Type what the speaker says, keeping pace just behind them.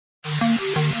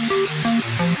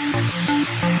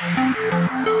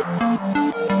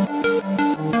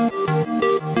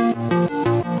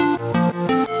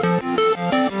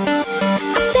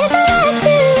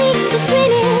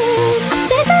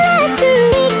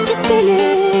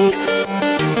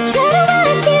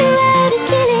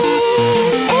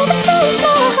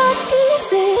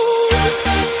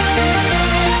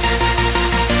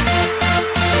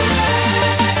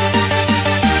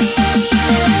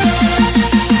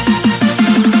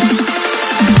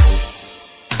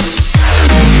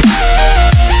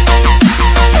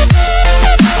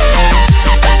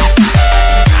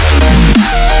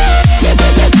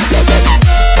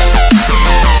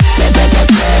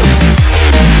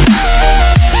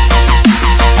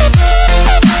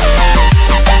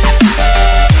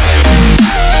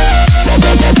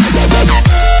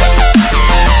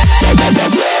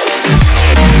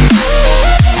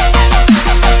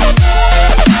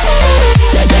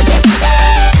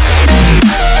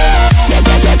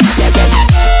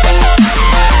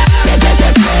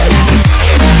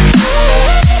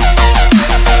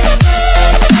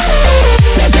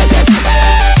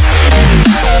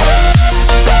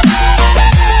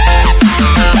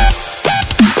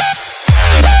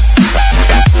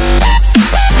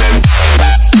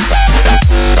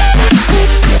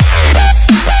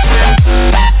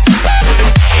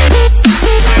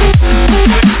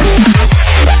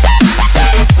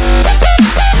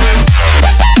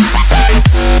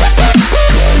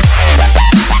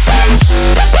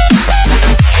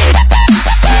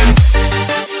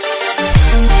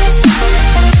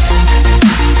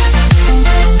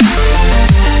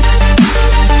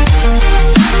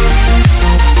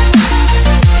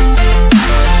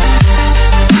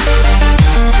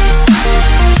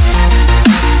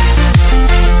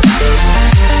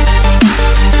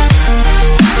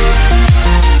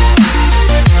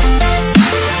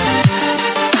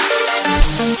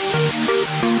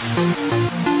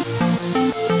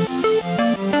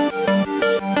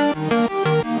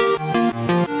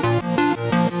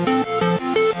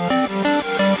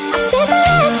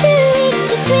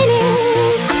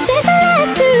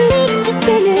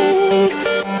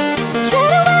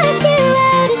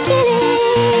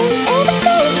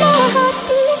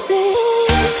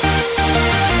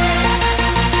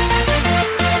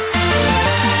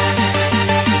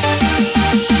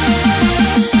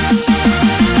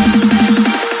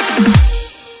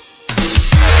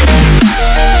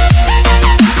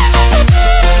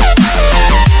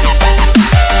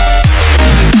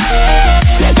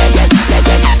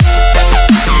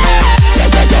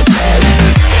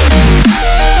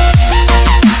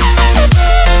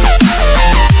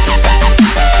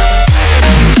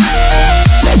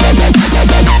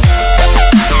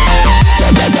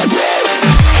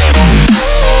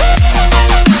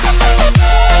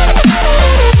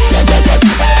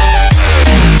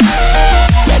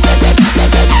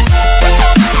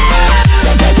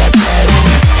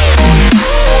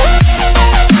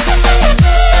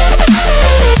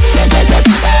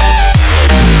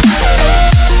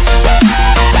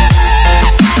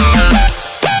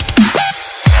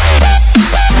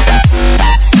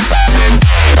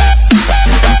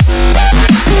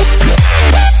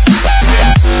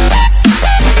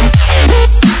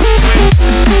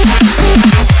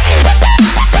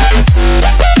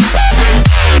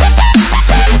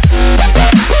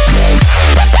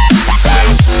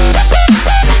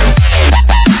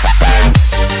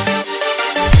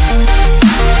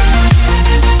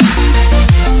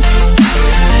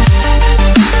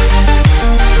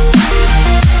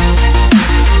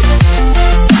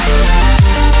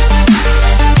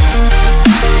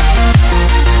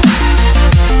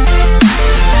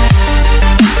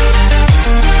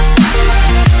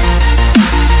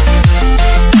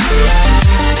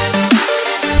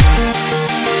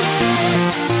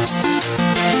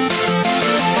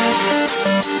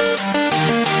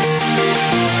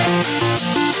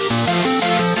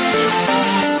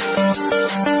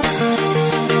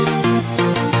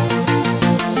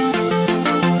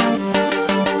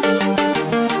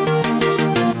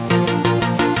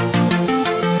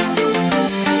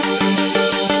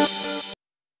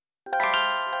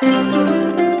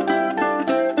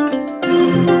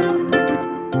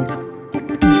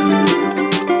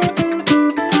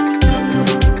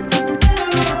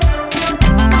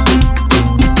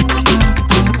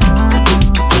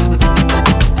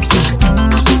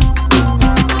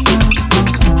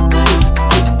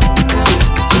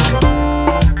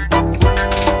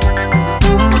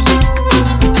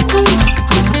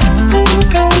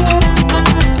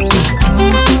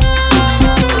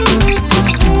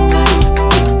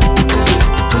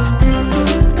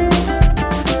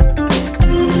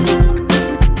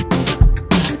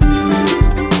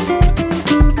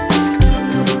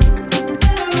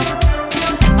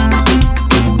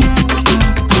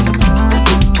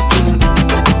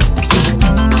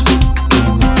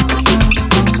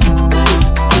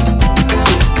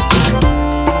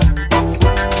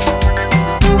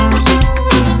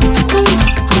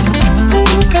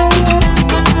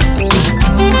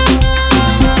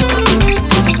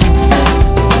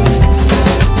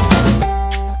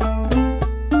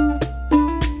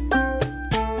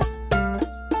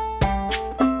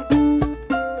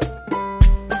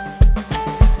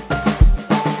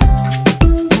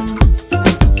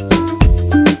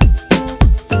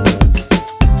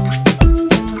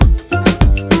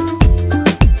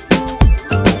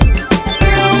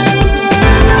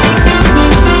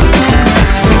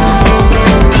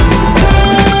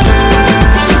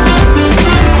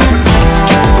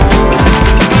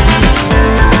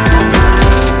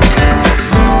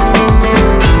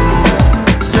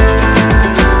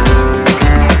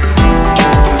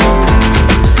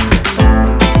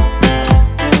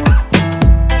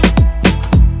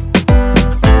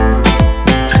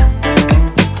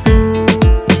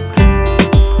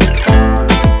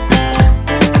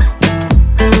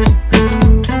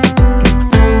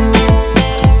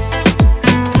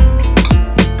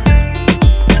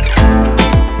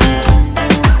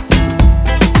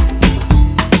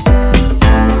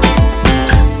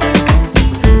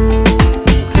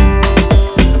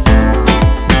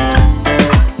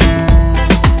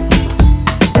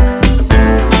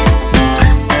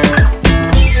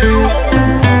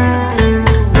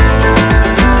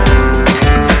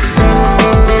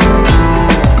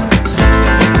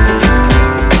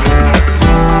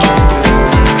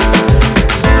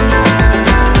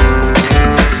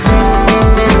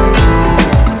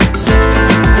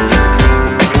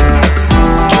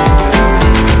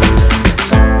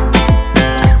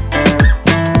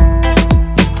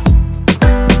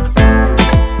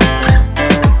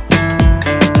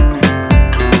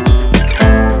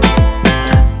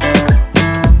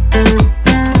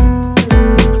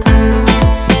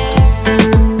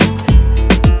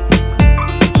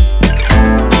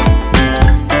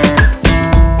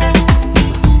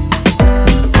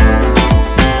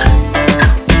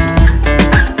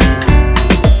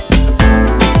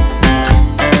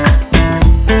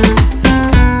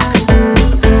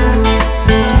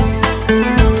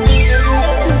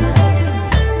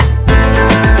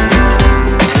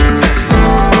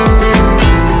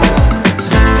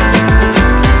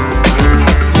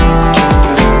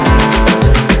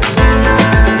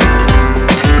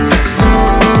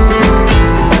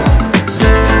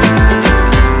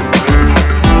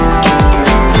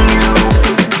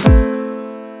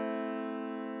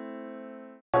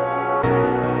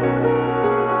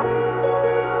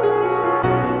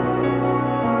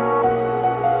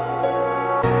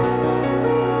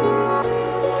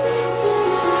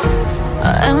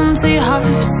empty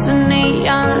hearts and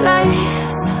neon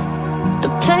lights.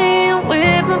 They're playing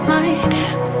with my mind.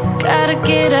 Gotta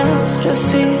get out of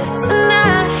here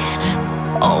tonight.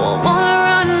 Oh, I wanna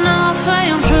run off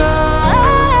and fly.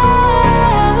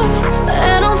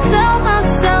 And I'll tell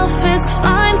myself it's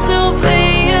fine to be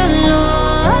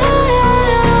alone,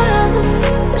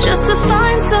 just to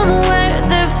find somewhere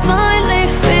that finally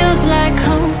feels like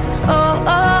home. Oh,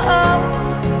 oh, oh.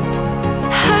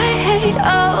 I hate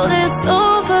all this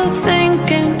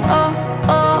overthinking. Oh,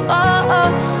 oh, oh,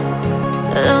 oh.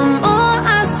 The more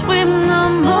I swim, the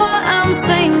more I'm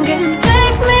sinking.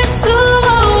 Take me to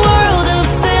a world of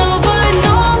silver.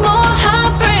 No more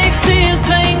heartbreaks, tears,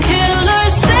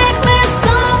 painkillers. Take me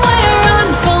somewhere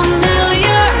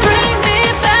unfamiliar. Bring me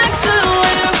back to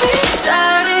where we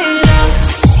started out.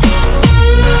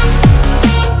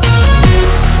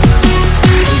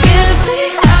 Get me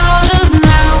out of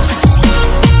now,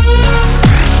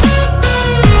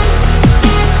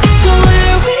 to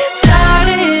where we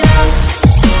started out.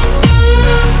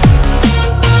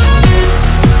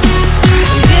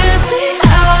 Get me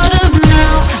out of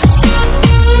now,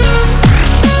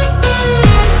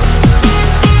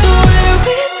 to where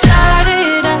we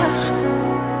started out.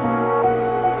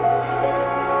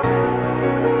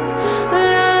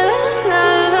 La la la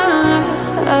la,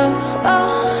 oh, oh.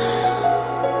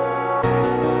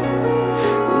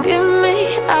 Get me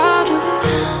out of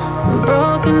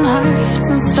broken hearts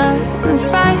and starting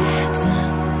fights,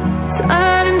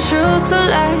 turning truth to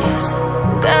lies.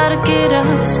 Gotta get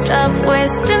up, stop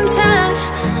wasting time.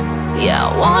 Yeah, I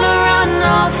wanna run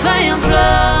off and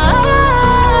fly.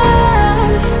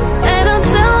 And I'll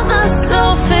tell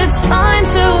myself it's fine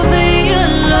to be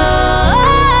alone,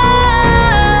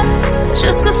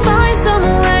 just to find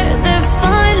somewhere that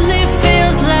finally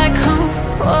feels like home.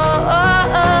 Oh,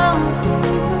 oh, oh.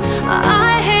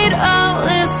 I hate all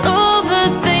this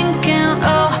overthinking.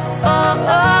 Oh, oh,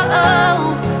 oh, oh.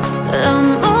 The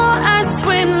more I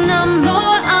swim, the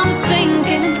more I'm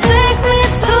sinking. Take me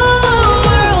to a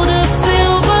world of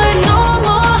silver. No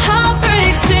more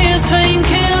heartbreaks, tears,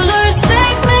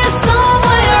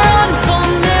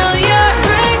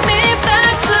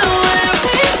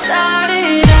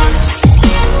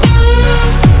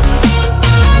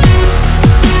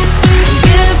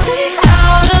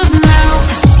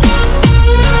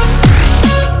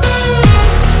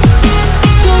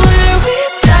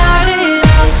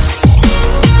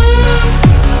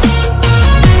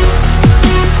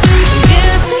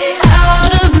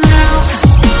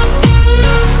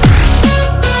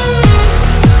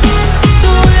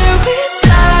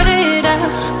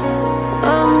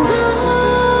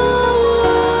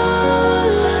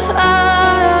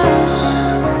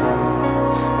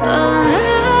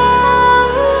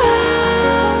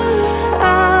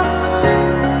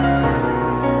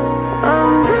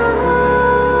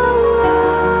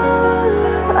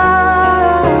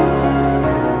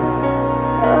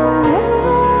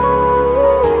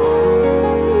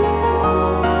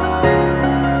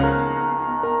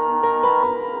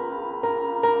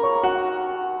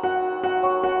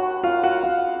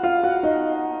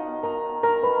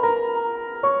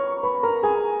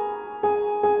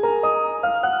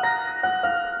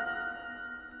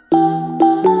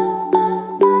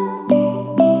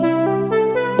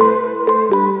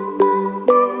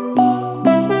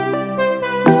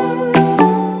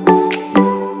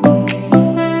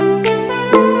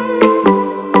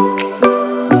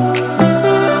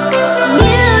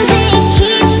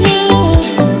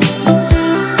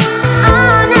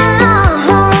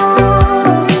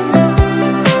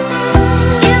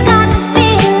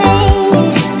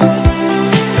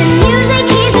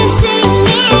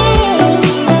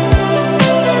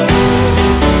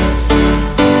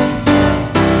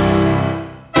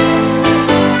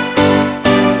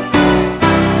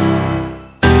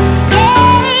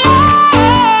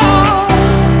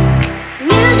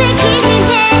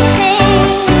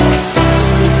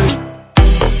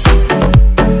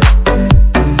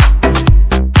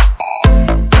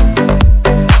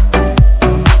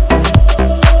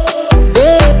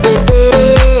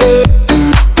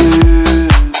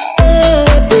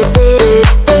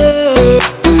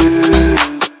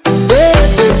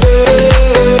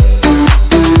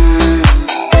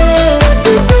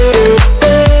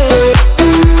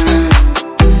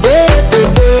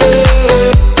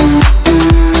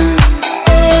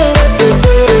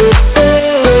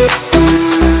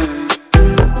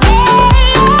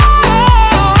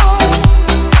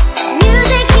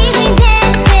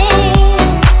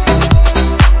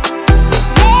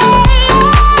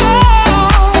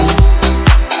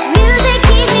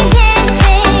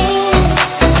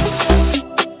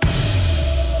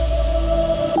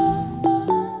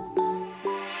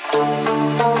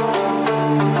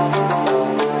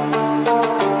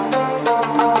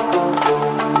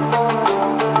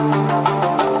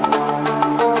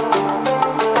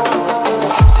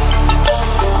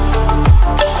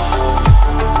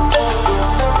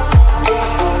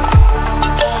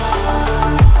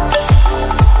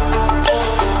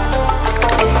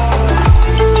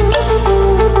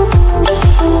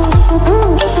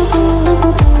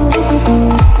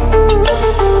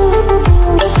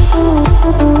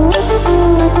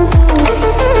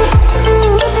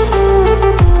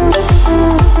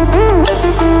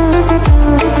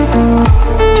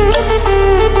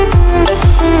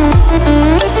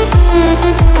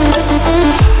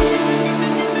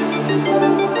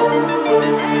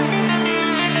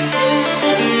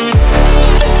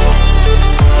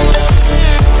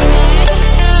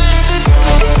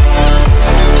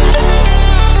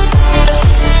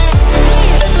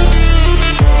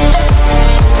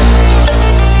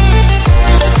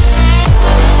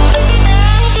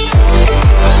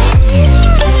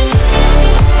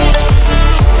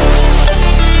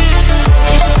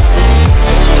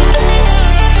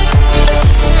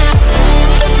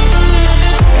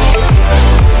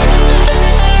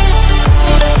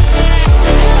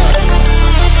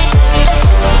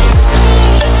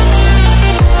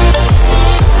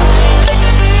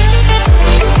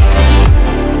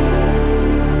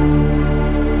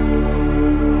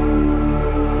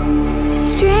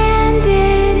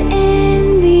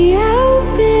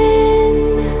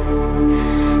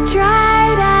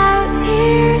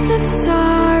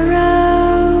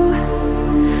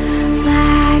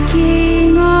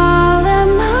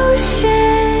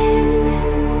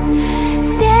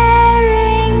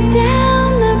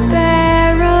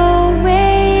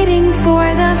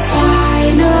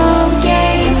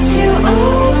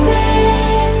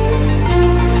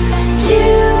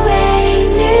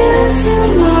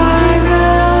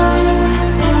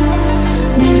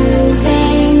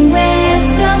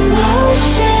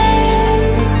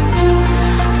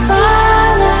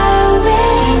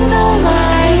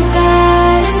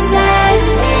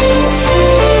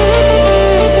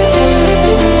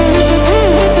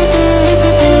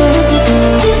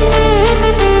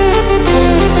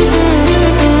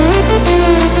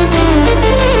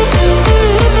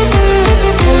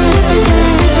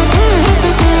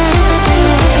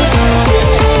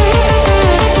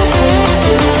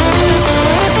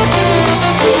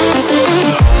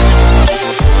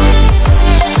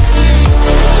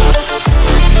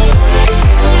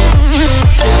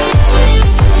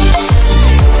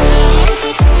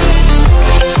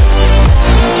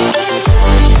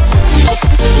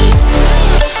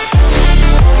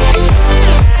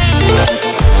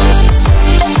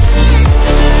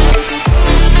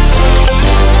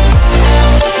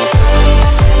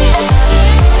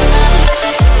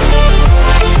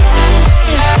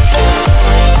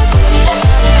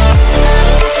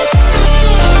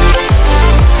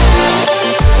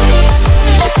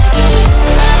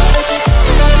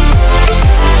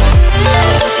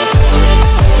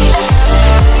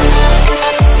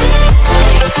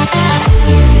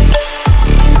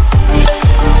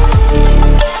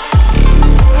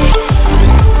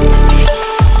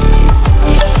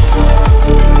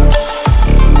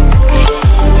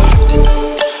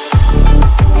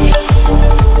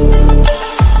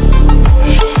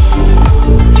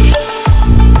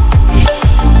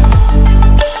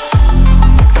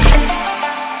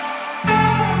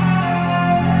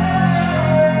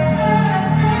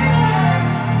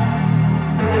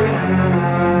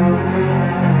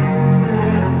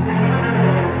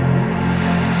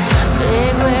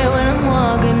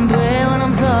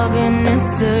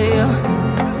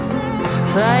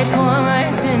 Fight for my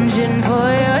attention, for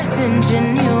your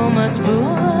ascension, you must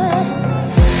prove it.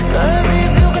 'Cause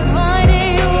if you can find it,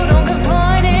 you don't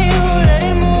confine it, you let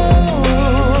it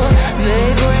move.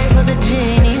 Make way for the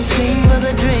genie, scream for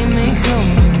the dream, it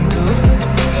coming through.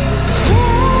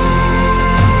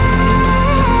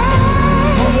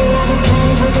 Have you ever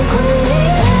played with a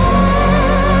queen?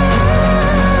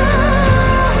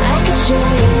 I can show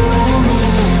you what I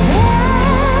mean.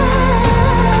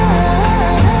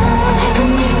 I can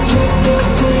make you feel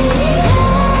free.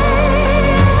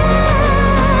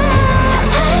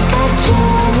 I got you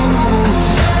in another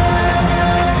league.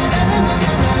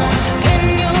 Can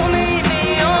you meet me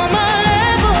on my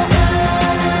level?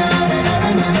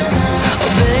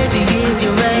 Oh baby, is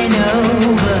your reign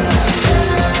over?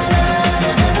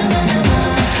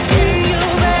 Can you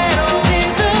battle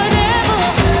with the devil?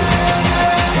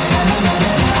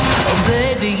 Oh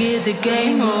baby, is the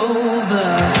game over?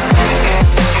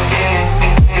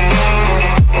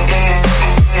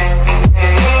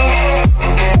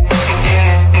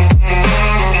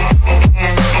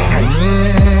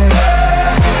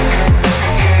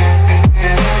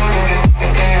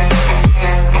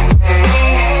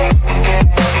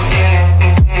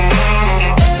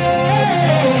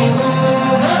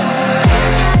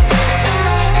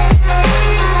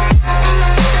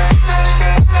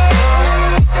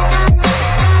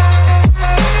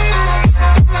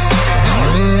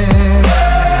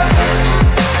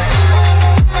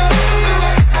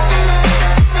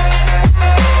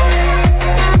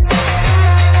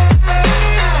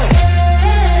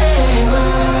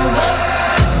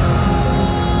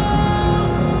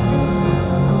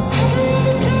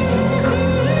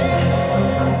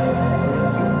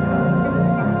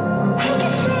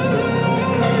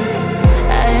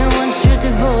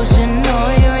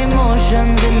 All your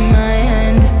emotions in my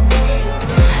hand.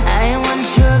 I want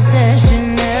your obsession,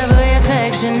 every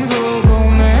affection, full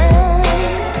command.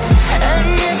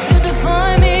 And if you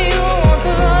define me, you won't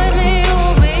survive me,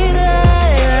 you'll be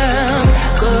there.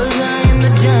 'Cause I am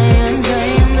the giant, I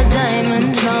am the diamond,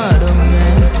 not a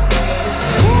man.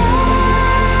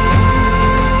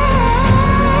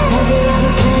 Have you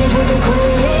ever played with a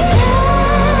queen?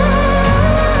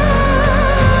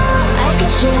 I can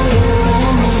show you what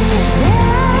I mean.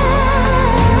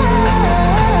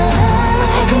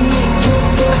 I can make you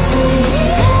feel free.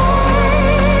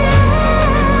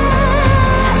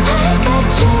 I got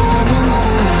you in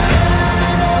another league.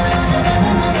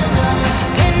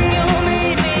 Can you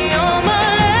meet me on my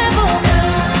level?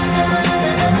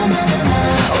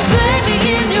 Oh baby,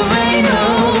 is your reign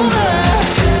over?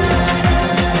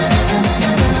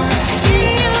 Can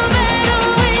you battle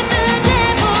with the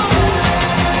devil?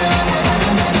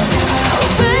 Oh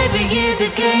baby, is the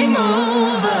game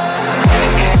over?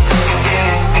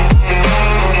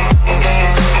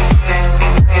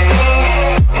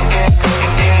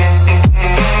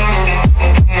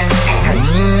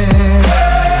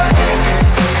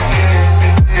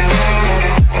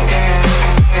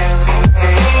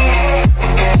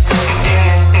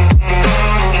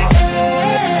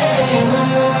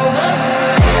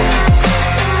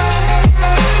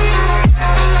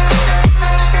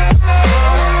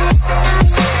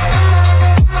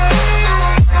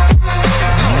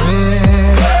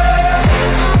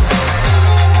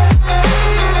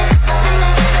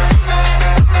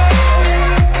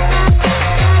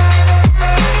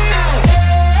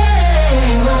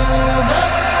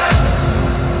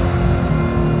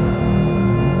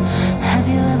 Have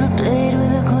you ever played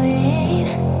with a queen?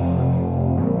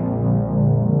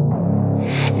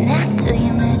 Not till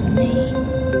you met me.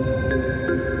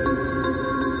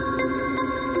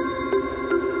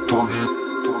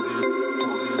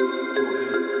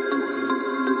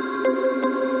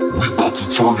 We about to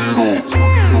turn it on.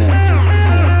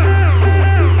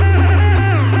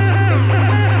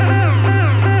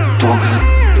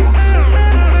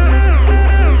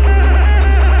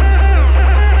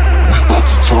 We about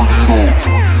to turn it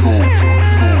on.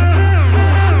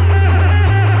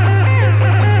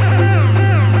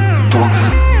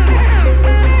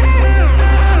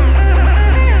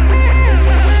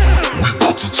 We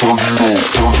about to turn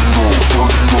it on.